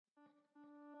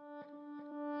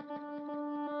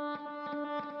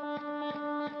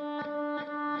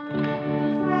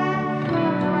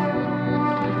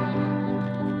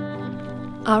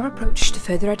Our approach to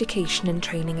further education and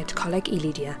training at Coleg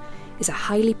Elidyr is a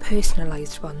highly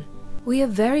personalised one. We are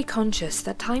very conscious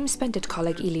that time spent at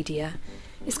Coleg Elidyr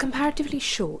is comparatively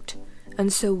short,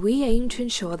 and so we aim to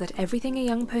ensure that everything a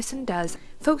young person does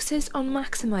focuses on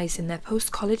maximising their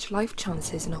post-college life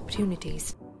chances and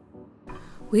opportunities.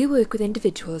 We work with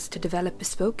individuals to develop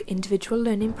bespoke individual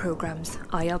learning programmes,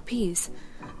 ILPs,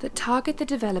 that target the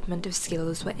development of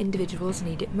skills where individuals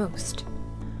need it most.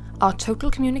 Our total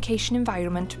communication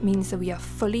environment means that we are a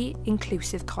fully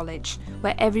inclusive college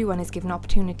where everyone is given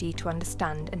opportunity to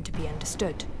understand and to be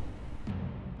understood.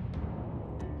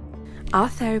 Our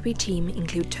therapy team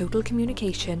include total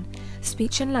communication,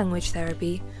 speech and language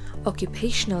therapy,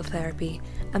 occupational therapy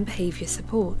and behaviour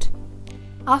support.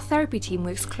 Our therapy team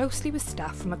works closely with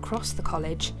staff from across the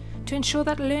college to ensure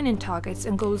that learning targets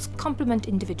and goals complement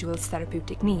individuals'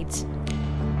 therapeutic needs.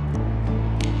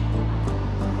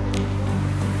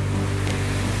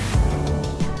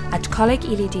 At Coleg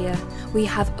Elidyr, we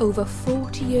have over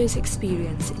 40 years'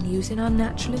 experience in using our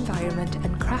natural environment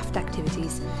and craft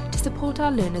activities to support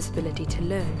our learners' ability to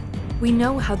learn. We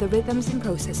know how the rhythms and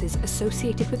processes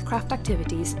associated with craft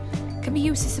activities can be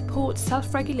used to support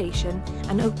self-regulation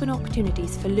and open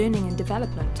opportunities for learning and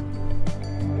development.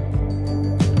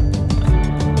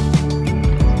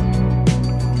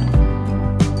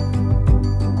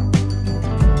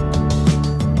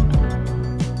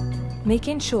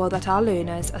 Making sure that our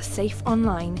learners are safe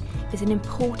online is an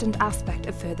important aspect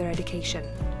of further education.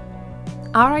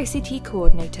 Our ICT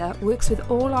coordinator works with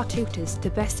all our tutors to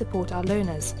best support our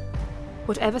learners.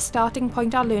 Whatever starting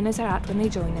point our learners are at when they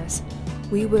join us,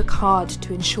 we work hard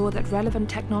to ensure that relevant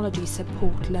technologies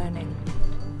support learning.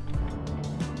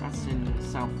 That's in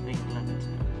South England.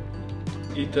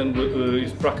 Ethan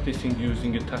is practicing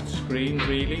using a touch screen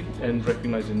really and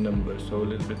recognizing numbers, so a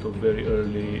little bit of very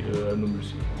early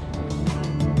numeracy.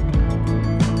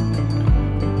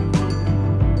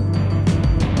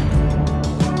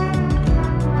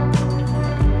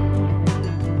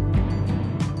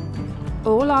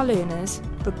 All our learners,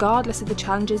 regardless of the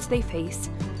challenges they face,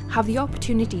 have the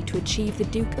opportunity to achieve the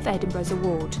Duke of Edinburgh's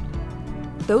award.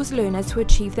 Those learners who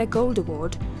achieve their Gold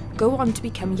Award go on to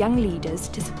become young leaders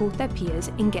to support their peers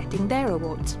in getting their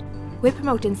awards. We're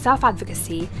promoting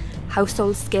self-advocacy,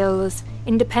 household skills,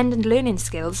 independent learning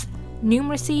skills,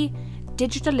 numeracy,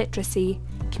 digital literacy,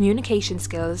 communication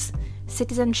skills,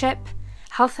 citizenship,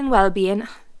 health and well-being,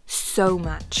 so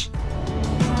much.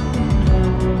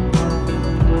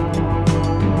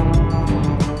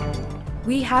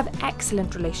 We have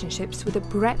excellent relationships with a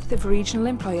breadth of regional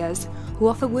employers who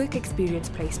offer work experience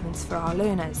placements for our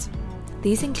learners.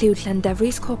 These include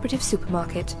Llandovery's Cooperative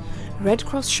Supermarket, Red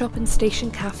Cross Shop and Station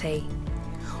Cafe.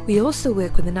 We also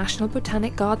work with the National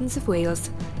Botanic Gardens of Wales,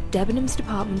 Debenhams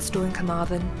Department Store in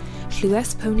Carmarthen,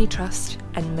 Lles Pony Trust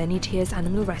and Many Tears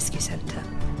Animal Rescue Centre.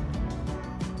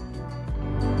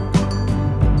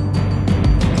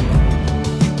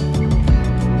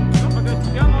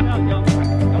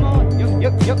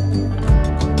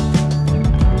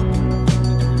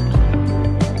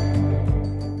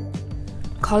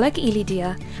 Coleg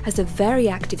Elidyr has a very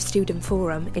active student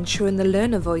forum ensuring the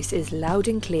learner voice is loud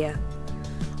and clear.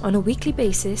 On a weekly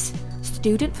basis,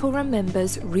 student forum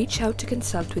members reach out to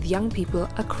consult with young people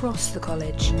across the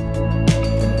college.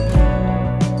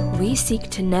 We seek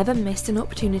to never miss an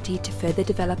opportunity to further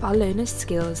develop our learners'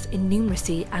 skills in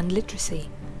numeracy and literacy.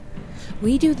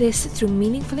 We do this through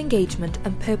meaningful engagement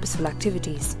and purposeful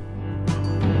activities.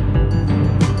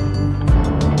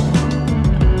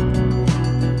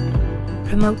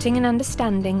 Promoting an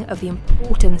understanding of the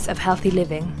importance of healthy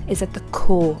living is at the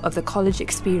core of the college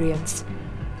experience.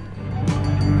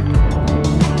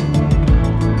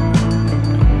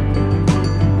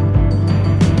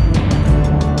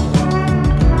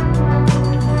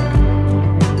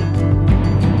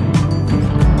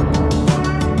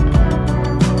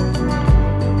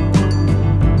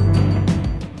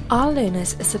 Our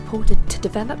learners are supported to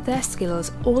develop their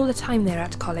skills all the time they're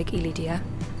at Coleg Elidyr.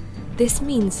 This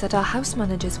means that our house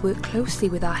managers work closely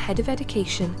with our head of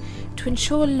education to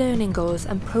ensure learning goals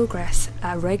and progress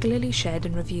are regularly shared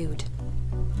and reviewed.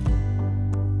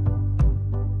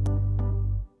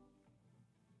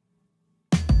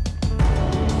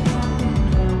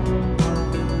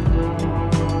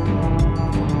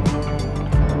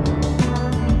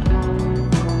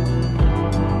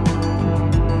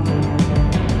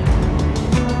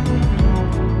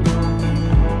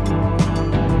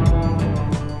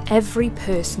 Every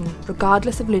person,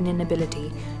 regardless of learning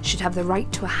ability, should have the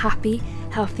right to a happy,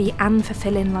 healthy and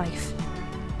fulfilling life.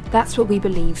 That's what we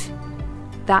believe.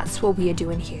 That's what we are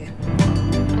doing here.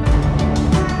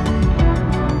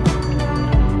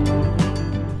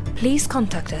 Please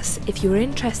contact us if you are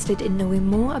interested in knowing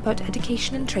more about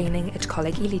education and training at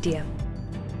Coleg Elidyr.